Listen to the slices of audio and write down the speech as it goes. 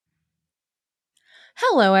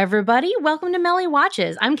Hello, everybody. Welcome to Melly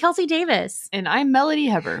Watches. I'm Kelsey Davis. And I'm Melody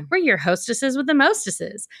Heber. We're your hostesses with the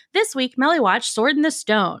mostesses. This week, Melly watched Sword in the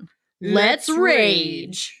Stone. Let's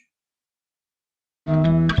rage.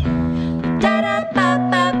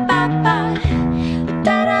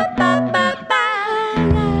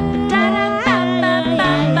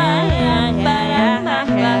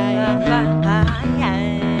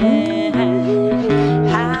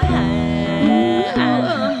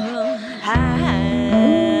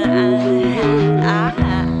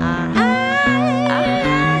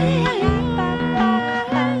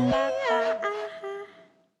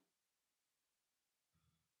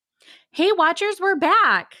 Hey, Watchers, we're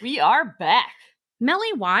back. We are back.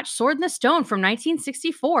 Melly watched Sword in the Stone from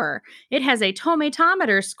 1964. It has a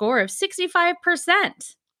tomatometer score of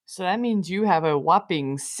 65%. So that means you have a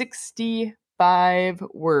whopping 65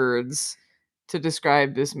 words to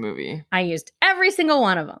describe this movie. I used every single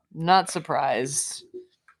one of them. Not surprised.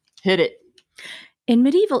 Hit it. In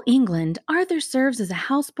medieval England, Arthur serves as a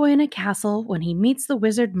houseboy in a castle when he meets the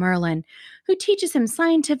wizard Merlin, who teaches him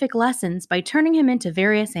scientific lessons by turning him into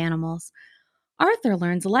various animals. Arthur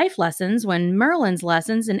learns life lessons when Merlin's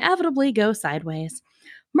lessons inevitably go sideways.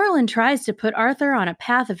 Merlin tries to put Arthur on a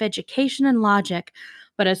path of education and logic,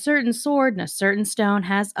 but a certain sword and a certain stone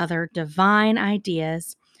has other divine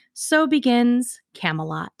ideas. So begins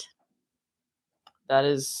Camelot. That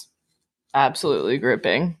is absolutely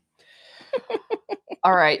gripping.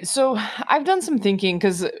 All right, so I've done some thinking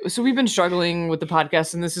because we've been struggling with the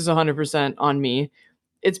podcast, and this is 100% on me.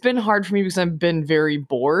 It's been hard for me because I've been very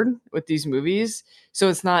bored with these movies, so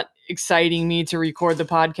it's not exciting me to record the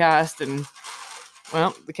podcast. And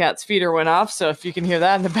well, the cat's feeder went off, so if you can hear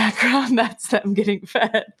that in the background, that's them getting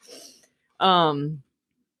fed.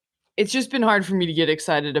 It's just been hard for me to get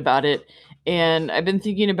excited about it, and I've been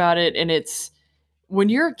thinking about it, and it's when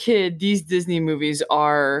you're a kid, these Disney movies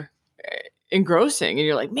are engrossing, and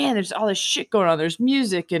you're like, man, there's all this shit going on. There's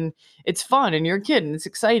music, and it's fun, and you're a kid, and it's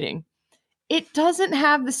exciting. It doesn't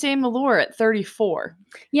have the same allure at 34.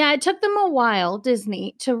 Yeah, it took them a while,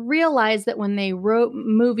 Disney, to realize that when they wrote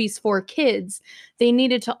movies for kids, they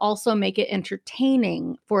needed to also make it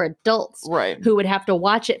entertaining for adults, Right. who would have to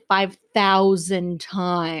watch it 5,000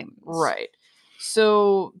 times. Right.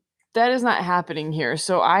 So that is not happening here.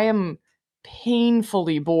 So I am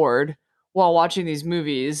painfully bored while watching these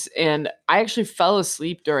movies, and I actually fell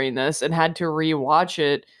asleep during this and had to rewatch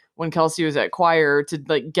it when Kelsey was at choir to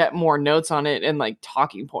like get more notes on it and like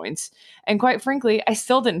talking points. And quite frankly, I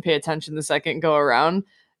still didn't pay attention the second go around.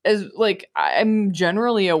 As like I'm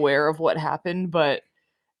generally aware of what happened, but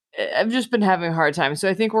I've just been having a hard time. So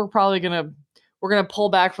I think we're gonna pull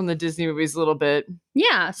back from the Disney movies a little bit.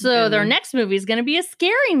 Yeah, so their next movie is going to be a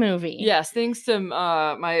scary movie. Yes, thanks to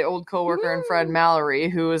my old coworker and friend Mallory,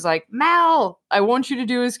 who was like, Mal, I want you to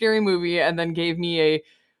do a scary movie, and then gave me a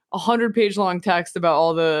 100-page long text about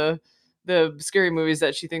all the scary movies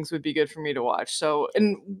that she thinks would be good for me to watch. So,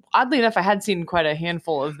 and oddly enough, I had seen quite a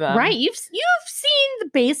handful of them. Right, you've seen the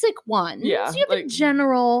basic ones. Yeah, you have like, a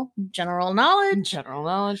general knowledge. General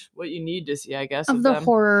knowledge, what you need to see, I guess, of the them.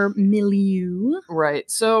 Horror milieu. Right.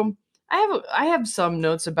 So I have some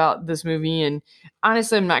notes about this movie, and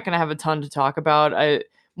honestly, I'm not going to have a ton to talk about.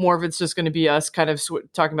 More of it's just going to be us kind of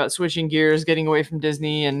talking about switching gears, getting away from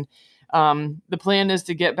Disney, and the plan is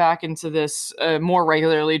to get back into this more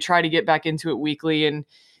regularly. Try to get back into it weekly,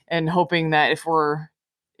 and hoping that if we're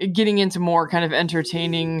getting into more kind of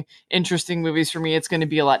entertaining, interesting movies for me, it's going to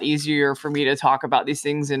be a lot easier for me to talk about these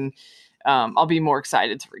things, and I'll be more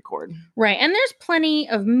excited to record. Right, and there's plenty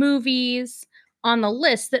of movies on the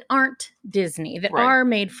list that aren't Disney, that are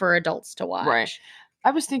made for adults to watch. Right. I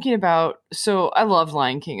was thinking about, so I loved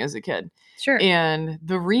Lion King as a kid. Sure. And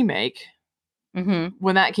the remake,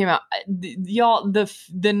 when that came out,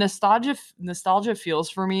 the nostalgia feels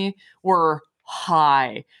for me were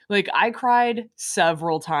high. Like, I cried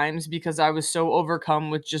several times because I was so overcome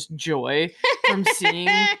with just joy from seeing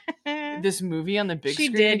this movie on the big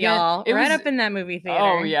screen. She did, again. y'all. Right up in that movie theater.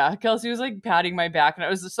 Oh, yeah. Kelsey was like patting my back, and I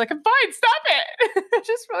was just like, I'm fine, stop it. I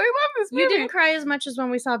just really love this movie. You didn't cry as much as when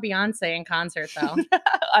we saw Beyonce in concert, though.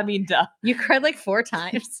 I mean, duh. You cried like 4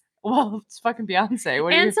 times. Well, it's fucking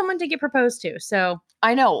Beyonce. And someone did get proposed to, so.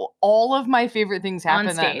 I know. All of my favorite things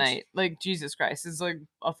happened that night. Like, Jesus Christ. It's like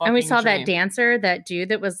a fucking And we saw dream. that dancer, that dude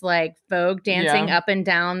that was like Vogue dancing up and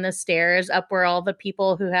down the stairs, up where all the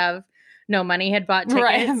people who have no money had bought tickets.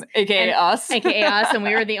 Right. AKA us. AKA us, and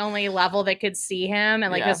we were the only level that could see him.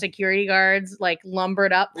 And like Yeah. the security guards like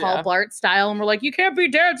lumbered up Paul Yeah. Blart style and were like, you can't be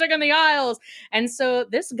dancing in the aisles. And so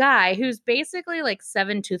this guy, who's basically like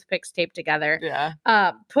 7 toothpicks taped together,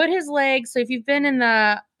 Yeah. put his legs. So if you've been in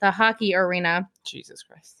the hockey arena, Jesus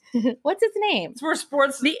Christ. what's its name? It's where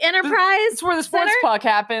sports. The Enterprise. It's where the sports Center? puck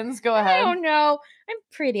happens. Go I ahead. don't know. I'm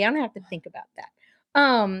pretty. I don't have to think about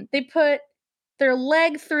that. They put their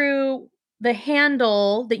leg through the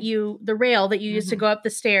handle the rail that you use to Mhm. go up the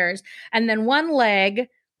stairs, and then one leg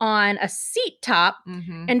on a seat top,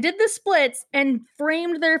 Mhm. and did the splits and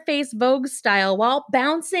framed their face Vogue style while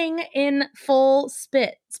bouncing in full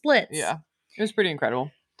splits. Yeah. It was pretty incredible.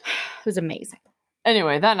 It was amazing.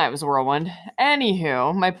 Anyway, that night was a whirlwind.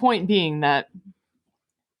 Anywho, my point being that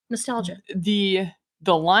Nostalgia. the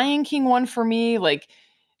Lion King one for me, like,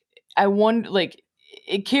 I won, like,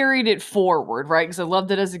 it carried it forward, right? Because I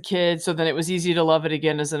loved it as a kid, so then it was easy to love it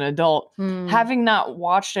again as an adult. Hmm. Having not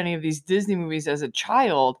watched any of these Disney movies as a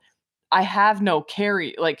child, I have no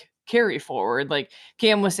carry forward. Like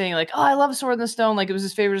Cam was saying, like, oh, I love Sword in the Stone, like it was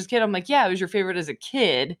his favorite as a kid. I'm like, yeah, it was your favorite as a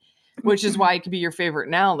kid, which is why it could be your favorite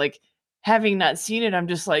now. Like, having not seen it, I'm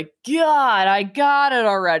just like, God, I got it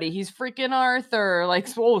already. He's freaking Arthur. Like,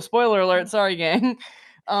 oh, spoiler alert. Sorry, gang.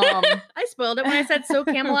 I spoiled it when I said so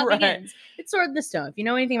Camelot Right. begins. It's Sword in the Stone. If you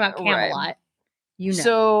know anything about Right. Camelot, you know.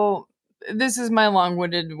 So this is my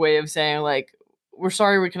long-winded way of saying, like, we're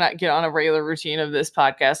sorry we cannot get on a regular routine of this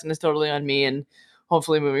podcast, and it's totally on me. And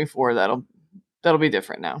hopefully, moving forward, that'll be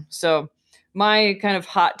different now. So my kind of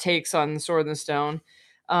hot takes on Sword in the Stone.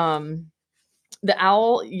 The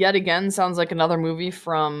owl yet again sounds like another movie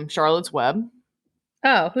from Charlotte's Web.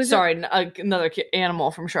 Oh, who's Sorry, another animal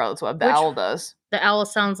from Charlotte's Web. The Which- owl does. the owl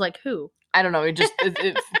sounds like who? I don't know. It just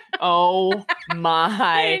oh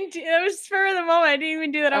my. That was spur of the moment. I didn't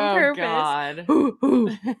even do that on purpose. God. Who?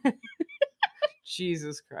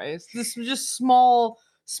 Jesus Christ. This was just small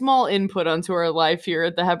input onto our life here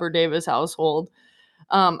at the Heber Davis household.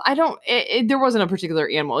 There wasn't a particular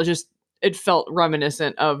animal. It felt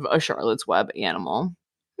reminiscent of a Charlotte's Web animal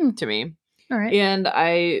to me. All right. And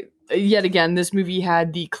yet again, this movie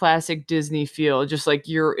had the classic Disney feel, just like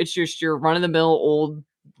it's just your run-of-the-mill old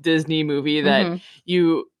Disney movie that Mhm.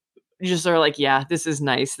 you just are like, yeah, this is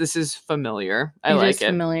nice. This is familiar. I It like is it.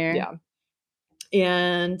 familiar. Yeah.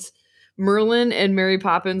 And Merlin and Mary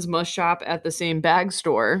Poppins must shop at the same bag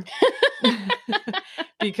store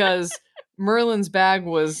because Merlin's bag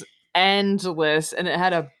was endless and it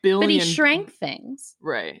had a billion. But he shrank things.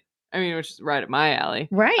 Right. I mean, which is right up my alley.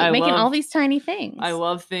 Right. Making all these tiny things. I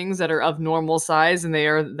love things that are of normal size and they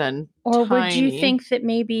are then Or tiny. would you think that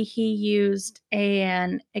maybe he used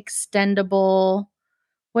an extendable?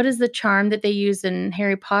 What is the charm that they use in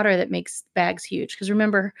Harry Potter that makes bags huge? Because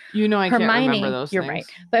remember, I Hermione, can't remember those you're things. right,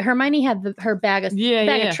 but Hermione had her bag of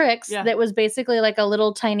tricks that was basically like a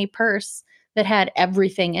little tiny purse that had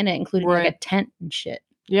everything in it, including like a tent and shit.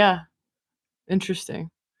 Yeah. Interesting.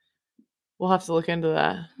 We'll have to look into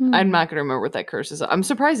that. Hmm. I'm not going to remember what that curse is. I'm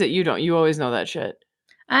surprised that you don't. You always know that shit.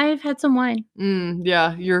 I've had some wine.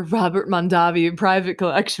 Yeah, your Robert Mondavi private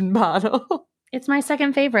collection bottle. It's my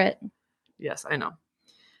second favorite. Yes, I know.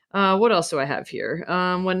 What else do I have here?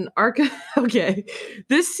 Okay,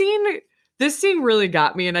 this scene really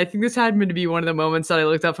got me, and I think this happened to be one of the moments that I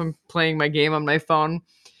looked up from playing my game on my phone.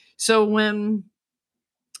 So when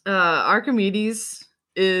Archimedes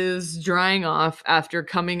is drying off after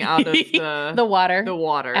coming out of the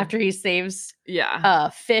water after he saves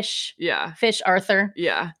fish Arthur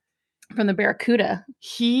from the Barracuda.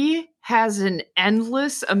 He has an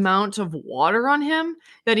endless amount of water on him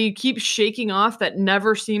that he keeps shaking off that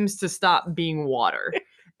never seems to stop being water.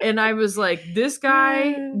 And I was like, this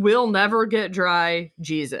guy will never get dry.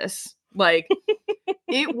 Jesus. Like,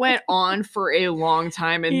 it went on for a long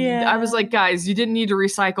time. And I was like, guys, you didn't need to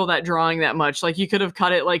recycle that drawing that much. Like, you could have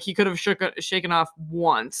cut it. Like, he could have shaken off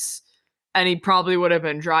once. And he probably would have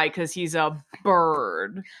been dry because he's a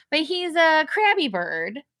bird. But he's a crabby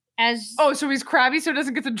bird. So he's crabby, so it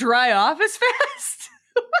doesn't get to dry off as fast?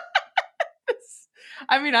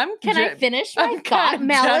 I mean, I finish my thought,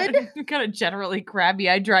 Melod? I'm kind of generally crabby.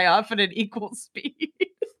 I dry off at an equal speed.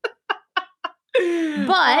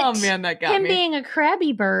 But oh man, that got him me. Being a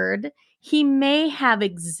crabby bird, he may have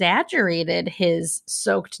exaggerated his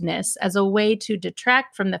soakedness as a way to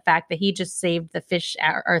detract from the fact that he just saved the fish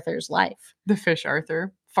Arthur's life. The fish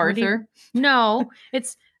Arthur? Farther? No,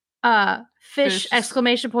 it's fish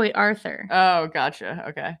exclamation point Arthur. Oh, gotcha.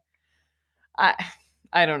 Okay.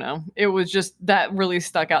 I don't know. It was just that really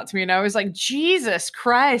stuck out to me. And I was like, Jesus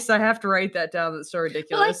Christ, I have to write that down. That's so But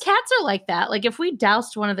ridiculous. like cats are like that. Like if we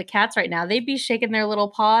doused one of the cats right now, they'd be shaking their little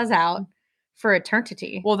paws out for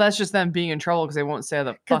eternity. Well, that's just them being in trouble because they won't stay at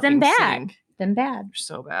the 'Cause them fucking bad. sink. Then bad. They're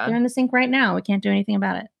so They're bad. in the sink right now. We can't do anything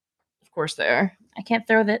about it. Of course they are. I can't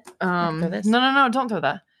throw that. I can throw this. No, don't throw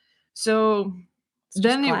that. So It's just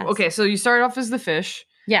then glass. okay, so you start off as the fish.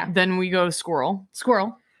 Yeah. Then we go to squirrel.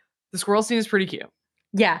 Squirrel. The squirrel scene is pretty cute.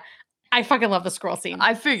 Yeah. I fucking love the squirrel scene.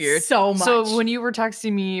 I figured. So much. So when you were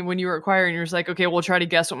texting me, when you were acquiring, you're just like, okay, we'll try to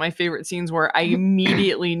guess what my favorite scenes were. I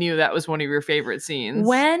immediately knew that was one of your favorite scenes.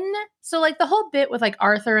 So like the whole bit with like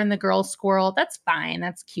Arthur and the girl squirrel, that's fine.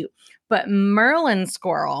 That's cute. But Merlin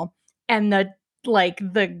squirrel and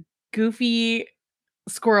the goofy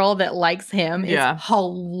squirrel that likes him is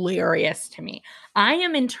hilarious to me. I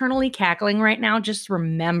am internally cackling right now just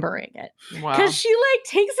remembering it. Wow. Because she like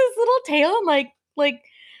takes his little tail and like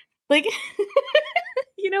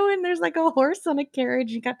you know, when there's like a horse on a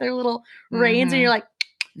carriage, you got their little reins and you're like,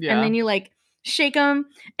 and then you like shake them.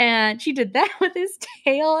 And she did that with his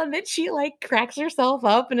tail, and then she like cracks herself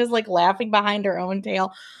up and is like laughing behind her own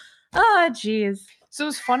tail. Oh, geez. So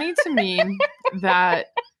it's funny to me that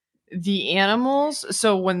the animals,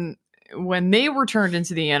 so when they were turned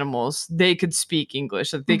into the animals, they could speak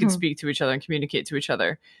English, like they could speak to each other and communicate to each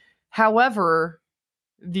other. However,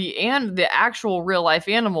 the actual real life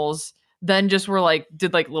animals then just were like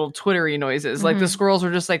did like little twittery noises. Like the squirrels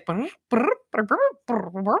were just like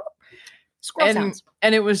squirrel sounds.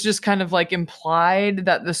 And it was just kind of like implied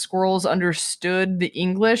that the squirrels understood the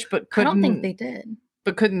English but couldn't. I don't think they did.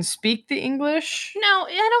 But couldn't speak the English? No,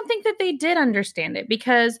 I don't think that they did understand it,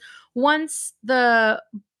 because once the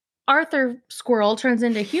Arthur squirrel turns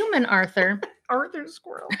into human Arthur. Arthur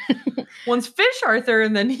squirrel. Once fish Arthur,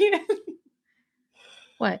 and then he.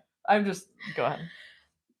 What? Go ahead.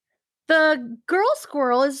 The girl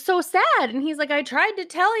squirrel is so sad, and he's like, I tried to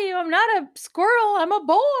tell you I'm not a squirrel, I'm a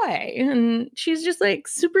boy. And she's just like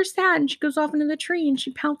super sad, and she goes off into the tree and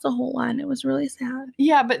she pouts a whole lot, and it was really sad.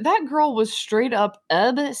 Yeah, but that girl was straight up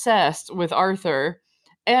obsessed with Arthur.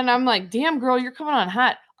 And I'm like, damn girl, you're coming on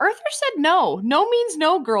hot. Arthur said no. No means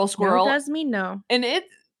no, girl squirrel. No does mean no. And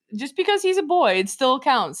just because he's a boy, it still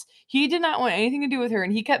counts. He did not want anything to do with her,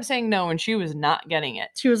 and he kept saying no, and she was not getting it.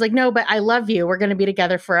 She was like, no, but I love you. We're going to be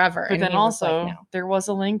together forever. But then also, there was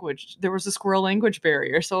a squirrel language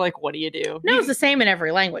barrier. So, like, what do you do? No, it's the same in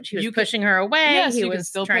every language. He was pushing her away. Yes, he was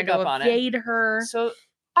still trying to evade her. So,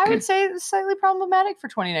 I would say it's slightly problematic for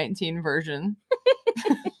 2019 version.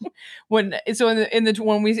 When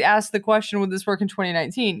we asked the question, would this work in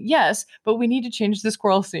 2019? Yes, but we need to change the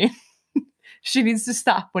squirrel scene. She needs to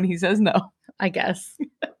stop when he says no, I guess.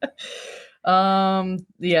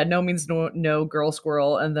 Yeah, no means no, girl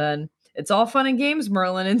squirrel. And then it's all fun and games,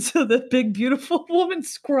 Merlin, until the big, beautiful woman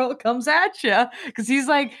squirrel comes at you. Because he's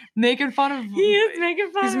like making fun of him.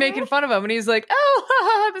 He's making fun of him. And he's like,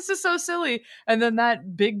 oh, this is so silly. And then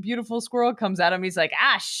that big, beautiful squirrel comes at him. He's like,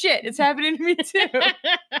 ah, shit, it's happening to me too.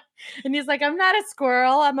 And he's like, I'm not a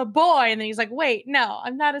squirrel, I'm a boy. And then he's like, wait, no,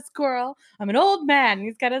 I'm not a squirrel, I'm an old man. And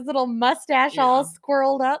he's got his little mustache all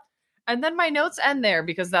squirreled up. And then my notes end there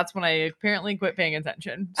because that's when I apparently quit paying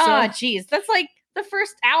attention. So, oh, geez. That's like the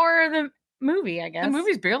first hour of the movie, I guess. The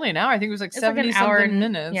movie's barely an hour. I think it was like 70-something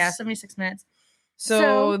minutes. Yeah, 76 minutes.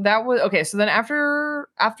 So that was okay. So then after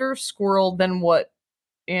squirrel, then what?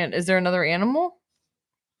 And is there another animal?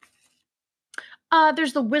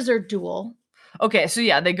 There's the wizard duel. Okay, so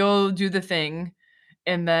yeah, they go do the thing,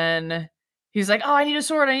 and then he's like, "Oh, I need a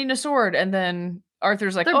sword. And then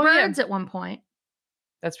Arthur's like, They're "Oh, birds yeah." at one point.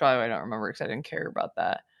 That's probably why I don't remember, because I didn't care about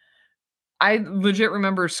that. I legit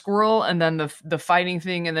remember squirrel, and then the fighting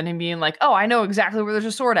thing, and then him being like, "Oh, I know exactly where there's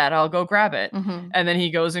a sword at. I'll go grab it." Mm-hmm. And then he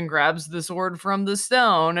goes and grabs the sword from the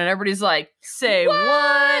stone, and everybody's like, "Say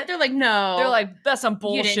what?" They're like, "No." They're like, "That's some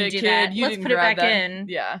bullshit, kid. That. You Let's didn't put it grab back that." in.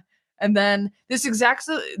 Yeah. And then this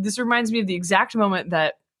reminds me of the exact moment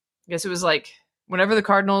that I guess it was like whenever the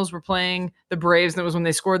Cardinals were playing the Braves, and it was when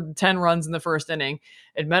they scored 10 runs in the first inning.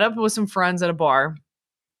 I'd met up with some friends at a bar,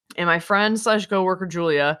 and my friend / coworker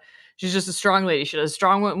Julia, she's just a strong lady. She does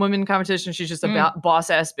strong women competition. She's just a boss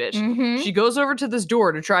ass bitch. Mm-hmm. She goes over to this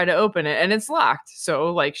door to try to open it, and it's locked.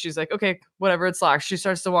 So like she's like, okay, whatever, it's locked. She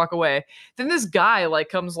starts to walk away. Then this guy like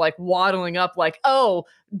comes like waddling up, like, oh,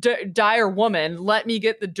 dire woman, let me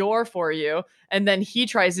get the door for you. And then he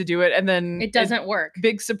tries to do it, and then it doesn't work.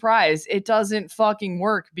 Big surprise, it doesn't fucking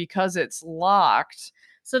work because it's locked.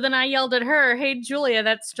 So then I yelled at her, "Hey, Julia,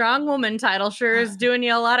 that strong woman title sure is doing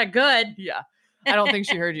you a lot of good." Yeah. I don't think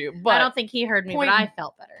she heard you. But I don't think he heard me, point- but I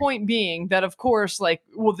felt better. point being that, of course, like,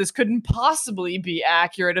 well, this couldn't possibly be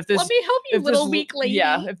accurate if this. Let me help you, if this little li- weak lady.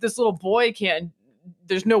 Yeah, if this little boy can't.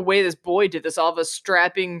 There's no way this boy did this. All of us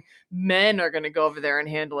strapping men are going to go over there and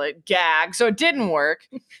handle it. Gag. So it didn't work.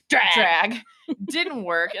 Drag. Didn't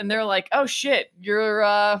work. And they're like, oh shit, you're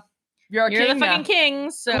our You're king the fucking now.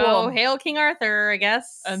 king, so Cool. hail King Arthur, I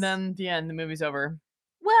guess. And then the end, the movie's over.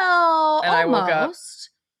 well, And I woke up. almost.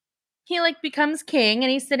 He like becomes king,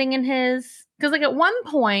 and he's sitting in his because like at one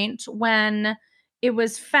point when it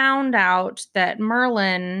was found out that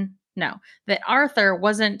that Arthur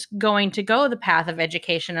wasn't going to go the path of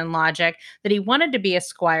education and logic, that he wanted to be a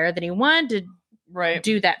squire, that he wanted to Right.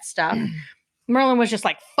 do that stuff. Merlin was just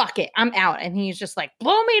like, fuck it, I'm out. And he's just like,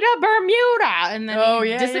 blow me to Bermuda. And then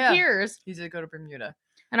he disappears. He did go to Bermuda.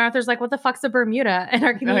 And Arthur's like, what the fuck's a Bermuda? And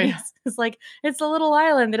Archimedes is like, it's a little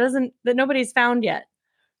island that nobody's found yet.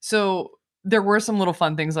 So there were some little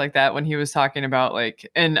fun things like that when he was talking about like,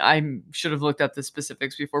 and I should have looked up the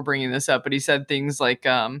specifics before bringing this up, but he said things like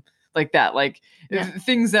that, like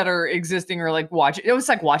things that are existing or like watching. It was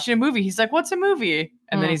like watching a movie. He's like, what's a movie?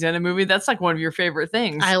 And then he's in a movie. That's like one of your favorite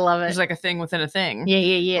things. I love it. There's like a thing within a thing.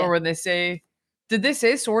 Yeah. Or when they say, did they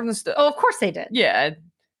say sword and stuff? Oh, of course they did. Yeah.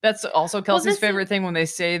 That's also Kelsey's this is- favorite thing when they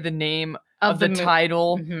say the name Of of the movie.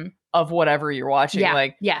 title Mhm. of whatever you're watching. Yeah.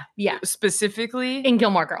 Like yeah. specifically In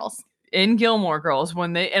Gilmore Girls. in Gilmore Girls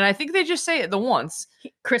when they, and I think they just say it the once.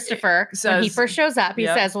 Christopher, when he says- first shows up, he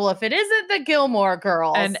Yep. says, well, if it isn't the Gilmore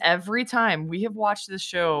Girls. And every time we have watched this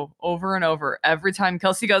show over and over, every time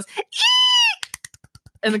Kelsey goes,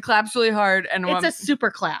 and the claps really hard. And it's a super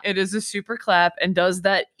clap. it is a super clap and does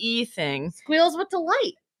that E thing Squeals with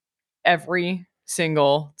delight. every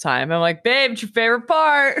single time. I'm like, babe, it's your favorite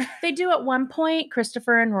part. They do at one point,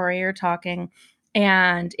 Christopher and Rory are talking,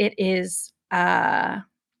 and it is at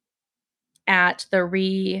the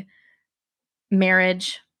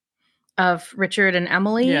remarriage of Richard and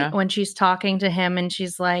Emily when she's talking to him, and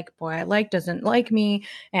she's like, boy doesn't like me,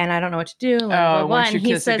 and I don't know what to do. Blah, blah, blah. Once you And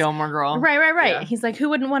he kiss a says, Gilmore Girl. right. Yeah. He's like, who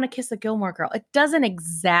wouldn't want to kiss a Gilmore Girl? It doesn't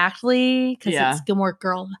exactly, because Yeah. it's Gilmore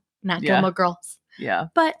Girl, not Yeah. Gilmore Girls. Yeah.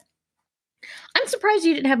 But I'm surprised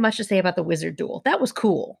you didn't have much to say about the wizard duel. That was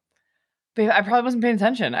cool. Babe, I probably wasn't paying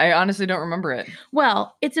attention. I honestly don't remember it.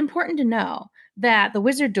 Well, it's important to know that the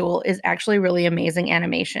wizard duel is actually really amazing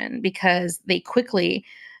animation because they quickly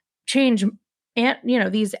change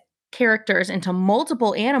these characters into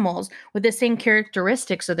multiple animals with the same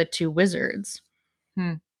characteristics of the two wizards.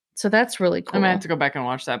 So that's really cool. I might have to go back and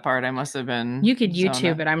watch that part. I must have been. You could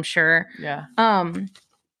YouTube it, I'm sure. Yeah.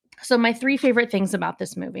 So my 3 favorite things about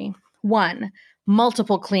this movie. 1,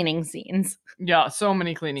 multiple cleaning scenes. Yeah. So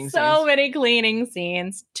many cleaning scenes. So many cleaning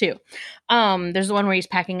scenes. 2, there's the one where he's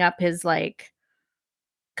packing up his like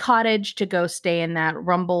cottage to go stay in that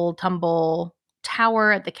rumble tumble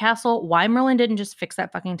tower at the castle. Why Merlin didn't just fix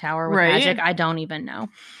that fucking tower with Right. magic, I don't even know.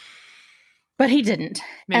 But he didn't.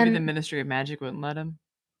 Maybe And- the Ministry of Magic wouldn't let him.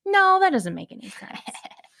 No, that doesn't make any sense.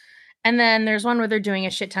 And then there's one where they're doing a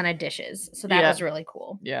shit ton of dishes. So that Yeah. was really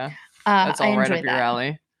cool. Yeah. That's I all right enjoyed up your that.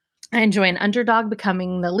 alley. I enjoy an underdog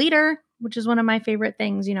becoming the leader, which is one of my favorite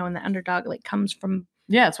things, when the underdog like comes from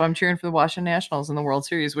Yeah. That's why I'm cheering for the Washington Nationals in the World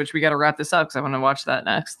Series, which we got to wrap this up because I want to watch that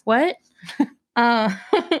next. what?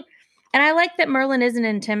 And I like that Merlin isn't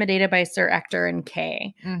intimidated by Sir Ector and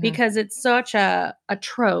Kay Mhm. because it's such a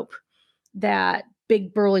trope that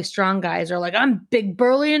big burly strong guys are like, I'm big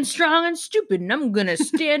burly and strong and stupid, and I'm gonna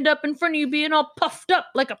stand up in front of you being all puffed up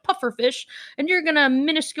like a puffer fish, and you're gonna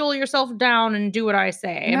minuscule yourself down and do what I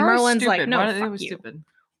say. And Now we're Merlin's like, stupid. no, Why do they fuck always you. stupid?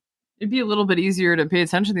 It'd be a little bit easier to pay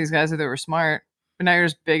attention to these guys if they were smart. But now you're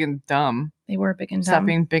just big and dumb. They were big and Stop dumb.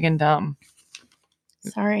 being big and dumb.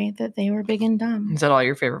 Sorry that they were big and dumb. Is that all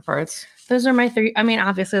your favorite parts? Those are my 3. I mean,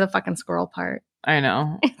 obviously the fucking squirrel part. I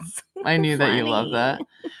know. It's I knew that you loved that. funny.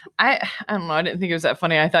 I don't know. I didn't think it was that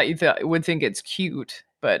funny. I thought you would think it's cute,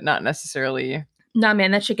 but not necessarily. No, man,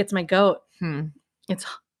 that shit gets my goat. Hmm.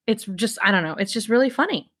 It's just, I don't know. It's just really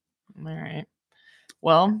funny. All right.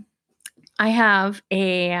 Well, I have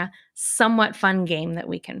a somewhat fun game that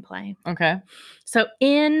we can play. okay. So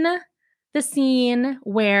in the scene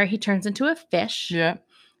where he turns into a fish, Yeah.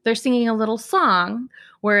 they're singing a little song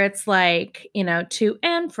where it's like, to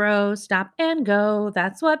and fro, stop and go.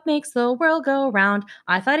 That's what makes the world go round.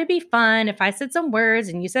 I thought it'd be fun if I said some words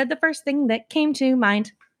and you said the first thing that came to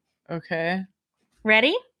mind. Okay.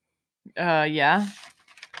 Ready? Yeah.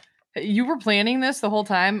 You were planning this the whole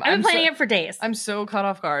time? I've been planning it for days. I'm so caught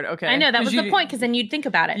off guard. Okay. I know, that 'Cause was the point, because then you'd think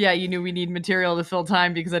about it. Yeah, you knew we need material to fill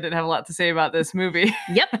time because I didn't have a lot to say about this movie.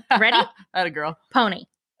 Yep. Ready? That a girl. Pony.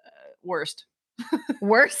 Worst.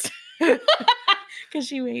 Worst.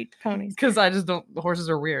 Because you ate ponies. Because I just don't. The horses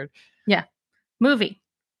are weird. Movie.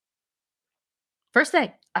 First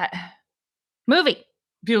thing. Movie.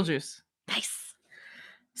 Beetlejuice. Nice.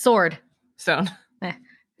 Sword. Stone.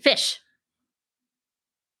 Fish.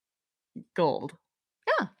 Gold.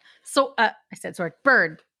 So I said sword.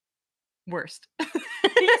 Bird. Worst. You said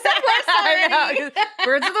worst I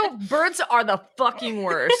already. know, birds are the fucking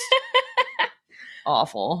worst.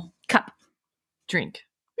 Awful. Cup. Drink.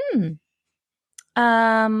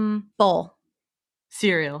 Bowl.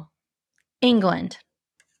 Cereal. England.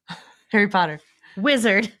 Harry Potter.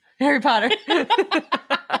 Wizard. Harry Potter.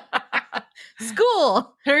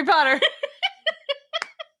 School. Harry Potter.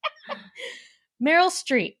 Meryl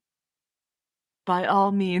Streep. By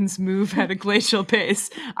all means, move at a glacial pace.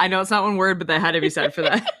 I know it's not one word, but that had to be said for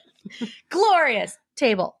that. Glorious.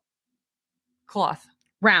 Table. Cloth.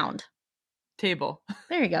 Round. Table.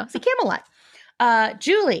 There you go. See, Camelot.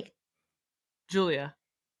 Julie. Julia.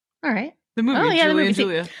 All right. The movie. Oh, yeah, the Julie movie. and See,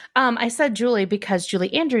 Julia. I said Julie because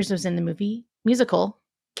Julie Andrews was in the movie musical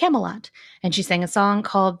Camelot, and she sang a song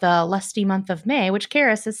called "The Lusty Month of May," which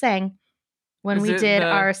Karis has sang when Is we it did the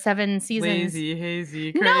our 7 seasons. Lazy,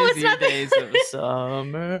 hazy, crazy No, it's not the- days of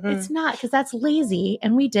summer. It's not, because that's lazy,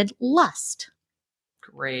 and we did lust.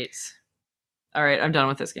 Great. All right, I'm done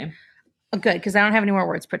with this game. Oh, good, because I don't have any more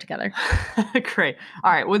words put together. Great.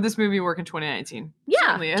 All right, would this movie work in 2019? Yeah,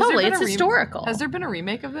 Certainly. Has there totally. been It's a historical. Has there been a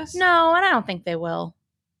remake of this? No, and I don't think they will.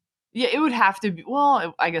 Yeah, it would have to be.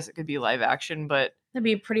 Well, I guess it could be live action, but That'd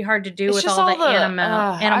be pretty hard to do It's with just all the, all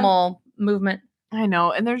the- animal movement. I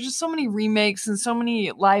know. And there's just so many remakes and so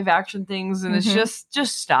many live action things, and Mhm. it's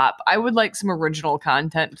just stop. I would like some original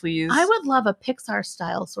content, please. I would love a Pixar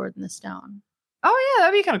style Sword in the Stone. Oh yeah,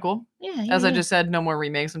 that'd be kind of cool. Yeah, As I yeah. just said, no more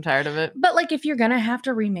remakes. I'm tired of it. But like, if you're gonna have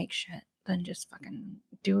to remake shit, then just fucking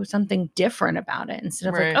do something different about it instead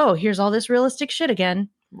of Right. like, oh, here's all this realistic shit again.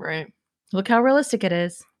 Right. Look how realistic it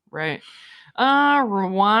is. Right.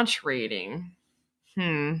 Rewatch rating.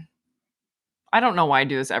 I don't know why I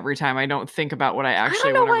do this every time. I don't think about what I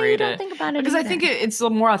actually I don't know want to why you rate don't it. think about it Because I either. think it's a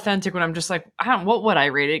little more authentic when I'm just like, what would I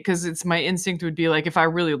rate it? Because it's my instinct would be like, if I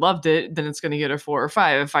really loved it, then it's going to get a 4 or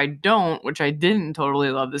 5. If I don't, which I didn't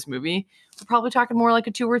totally love this movie, we're probably talking more like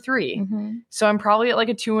a 2 or 3. Mhm. So I'm probably at like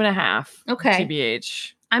a 2.5. Okay.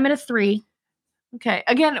 TBH. I'm at a 3. Okay.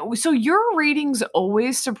 Again, so your ratings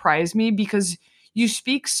always surprise me because you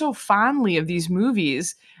speak so fondly of these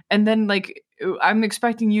movies, and then like I'm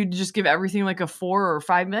expecting you to just give everything like a 4 or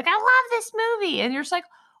 5. Be like, I love this movie, and you're just like,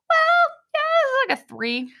 well, yeah, it's like a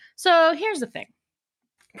 3. So here's the thing.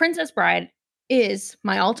 Princess Bride is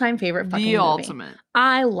my all-time favorite fucking The movie. ultimate.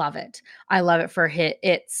 I love it. I love it for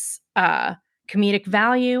its comedic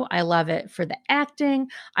value. I love it for the acting.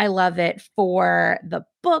 I love it for the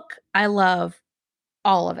book. I love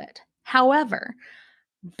all of it. However,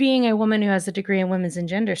 being a woman who has a degree in women's and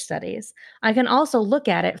gender studies, I can also look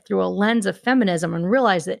at it through a lens of feminism and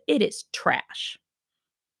realize that it is trash.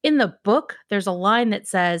 In the book, there's a line that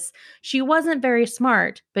says, she wasn't very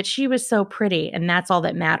smart, but she was so pretty, and that's all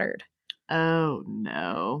that mattered. Oh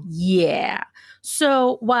no. Yeah.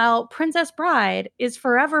 So while Princess Bride is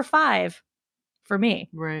forever 5 for me,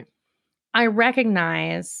 Right. I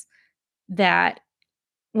recognize that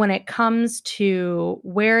when it comes to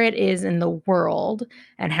where it is in the world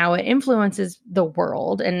and how it influences the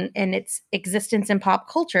world and its existence in pop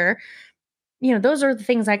culture, you know, those are the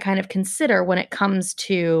things I kind of consider when it comes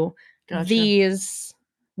to Gotcha. these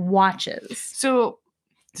watches. So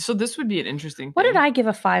this would be an interesting thing. What did I give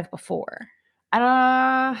a 5 before?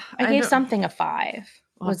 I gave something a 5.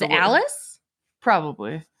 We'll Was have it to look. Alice?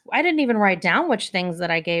 Probably. I didn't even write down which things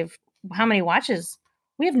that I gave, how many watches.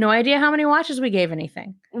 We have no idea how many watches we gave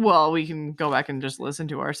anything. Well, we can go back and just listen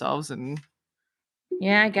to ourselves and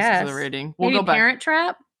Yeah, I listen guess. to the rating. We'll Maybe go back. Parent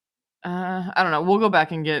Trap? I don't know. We'll go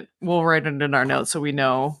back and we'll write it in our notes so we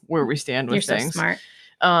know where we stand with You're things. so smart.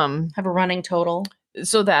 Um, Have a running total.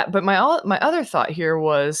 so that, but my other thought here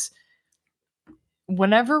was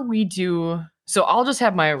whenever we do, so I'll just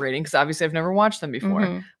have my rating because obviously I've never watched them before.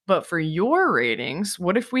 Mhm. But for your ratings,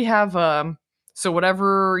 what if we have so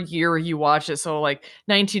whatever year you watch it, so like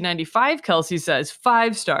 1995, Kelsey says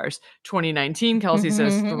 5 stars. 2019, Kelsey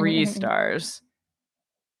says 3 stars.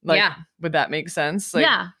 Like, Yeah. would that make sense? Like,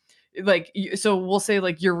 Yeah. like so we'll say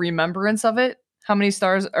like your remembrance of it. How many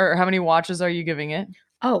stars or how many watches are you giving it?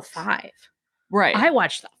 Oh, 5. Right. I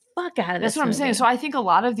watched the fuck out of this. That's what I'm saying. movie. So I think a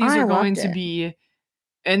lot of these I are going loved to it. be,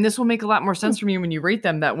 and this will make a lot more sense for me when you rate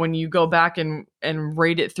them, that when you go back and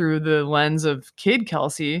rate it through the lens of kid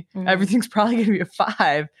Kelsey, Mhm. everything's probably going to be a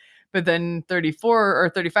 5. But then 34 or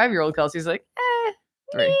 35-year-old Kelsey's like,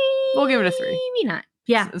 3. We'll give it a 3. Maybe not.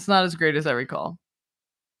 Yeah. It's not as great as I recall.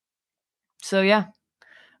 So yeah.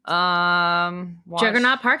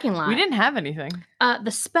 Juggernaut parking lot. We didn't have anything. The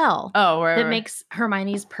spell. Oh, right. That makes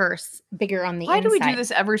Hermione's purse bigger on the Why inside. do we do this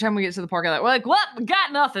every time we get to the parking lot? We're like, what? We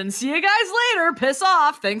got nothing. See you guys later. Piss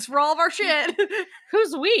off. Thanks for all of our shit.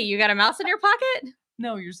 Who's we? You got a mouse in your pocket?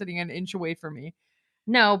 No, you're sitting an inch away from me.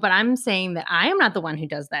 No, but I'm saying that I am not the one who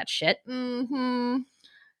does that shit. Mm-hmm.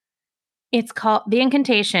 It's called, the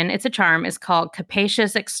incantation, it's a charm, is called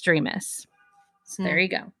Capacious Extremis. So there you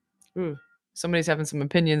go. Ooh. Somebody's having some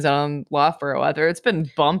opinions on Loughborough weather. It's been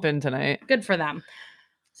bumping tonight. Good for them.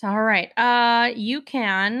 So, all right. You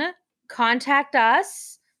can contact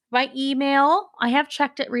us by email. I have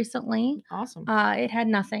checked it recently. Awesome. It had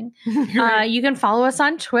nothing. You can follow us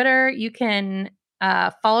on Twitter. You can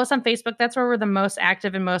follow us on Facebook. That's where we're the most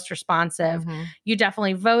active and most responsive. Mm-hmm. You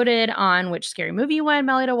definitely voted on which scary movie you wanted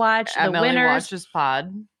Melly to watch. The Melly Watches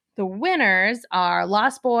Pod. The winners are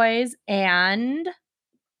Lost Boys and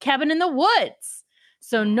Cabin in the Woods.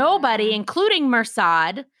 So nobody, including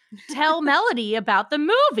Mersad, tell Melody about the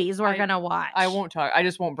movies we're going to watch. I won't talk. I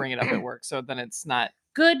just won't bring it up at work. So then it's not.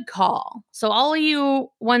 Good call. So all of you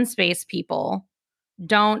One Space people,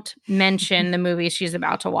 don't mention the movies she's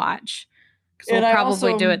about to watch. Because we'll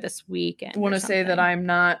probably do it this weekend. I want to say that I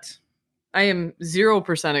am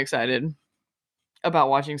 0% excited about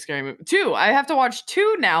watching Scary Movie 2. I have to watch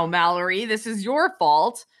 2 now, Mallory. This is your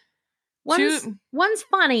fault. One's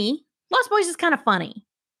funny. Lost Boys is kind of funny.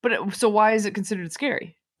 But so why is it considered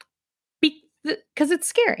scary? Because it's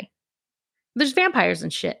scary. There's vampires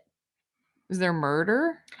and shit. Is there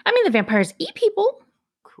murder? I mean, the vampires eat people.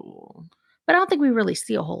 Cool. But I don't think we really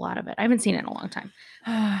see a whole lot of it. I haven't seen it in a long time.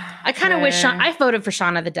 I kind of wish I voted for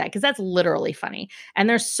Shaun of the Dead because that's literally funny. And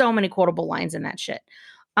there's so many quotable lines in that shit.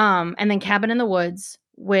 And then Cabin in the Woods,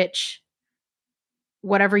 which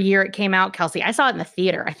whatever year it came out, Kelsey, I saw it in the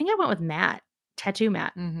theater. I think I went with Matt, Tattoo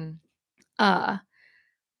Matt. Mm-hmm. I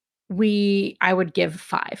would give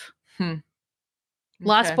 5.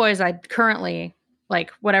 Lost Boys, I'd currently,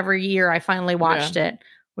 like whatever year I finally watched it,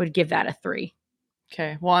 would give that a 3.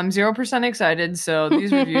 Okay. Well, I'm 0% excited, so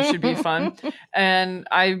these reviews should be fun. And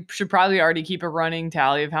I should probably already keep a running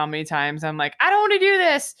tally of how many times I'm like, I don't want to do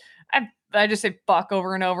this. I just say fuck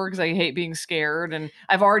over and over because I hate being scared. And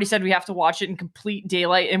I've already said we have to watch it in complete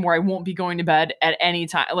daylight and where I won't be going to bed at any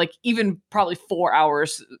time, like even probably 4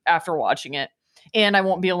 hours after watching it. And I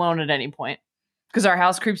won't be alone at any point because our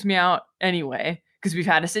house creeps me out anyway because we've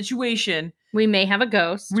had a situation. We may have a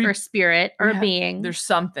ghost or a spirit or a being. There's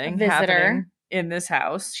something happening in this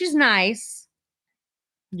house. She's nice.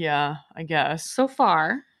 Yeah, I guess. So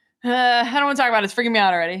far. I don't want to talk about it. It's freaking me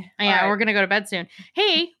out already. Yeah, we're going to go to bed soon.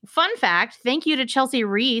 Hey, fun fact. Thank you to Chelsea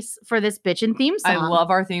Reese for this bitchin' theme song. I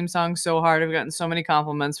love our theme song so hard. I've gotten so many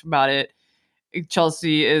compliments about it.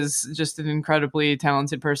 Chelsea is just an incredibly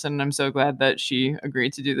talented person, and I'm so glad that she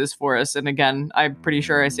agreed to do this for us. And again, I'm pretty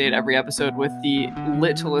sure I say it every episode with the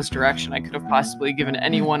littlest direction I could have possibly given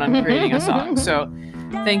anyone on creating a song. So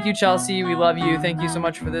thank you, Chelsea. We love you. Thank you so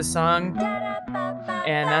much for this song.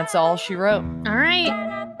 And that's all she wrote. All right.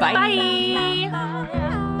 Bye.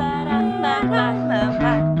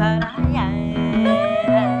 Bye.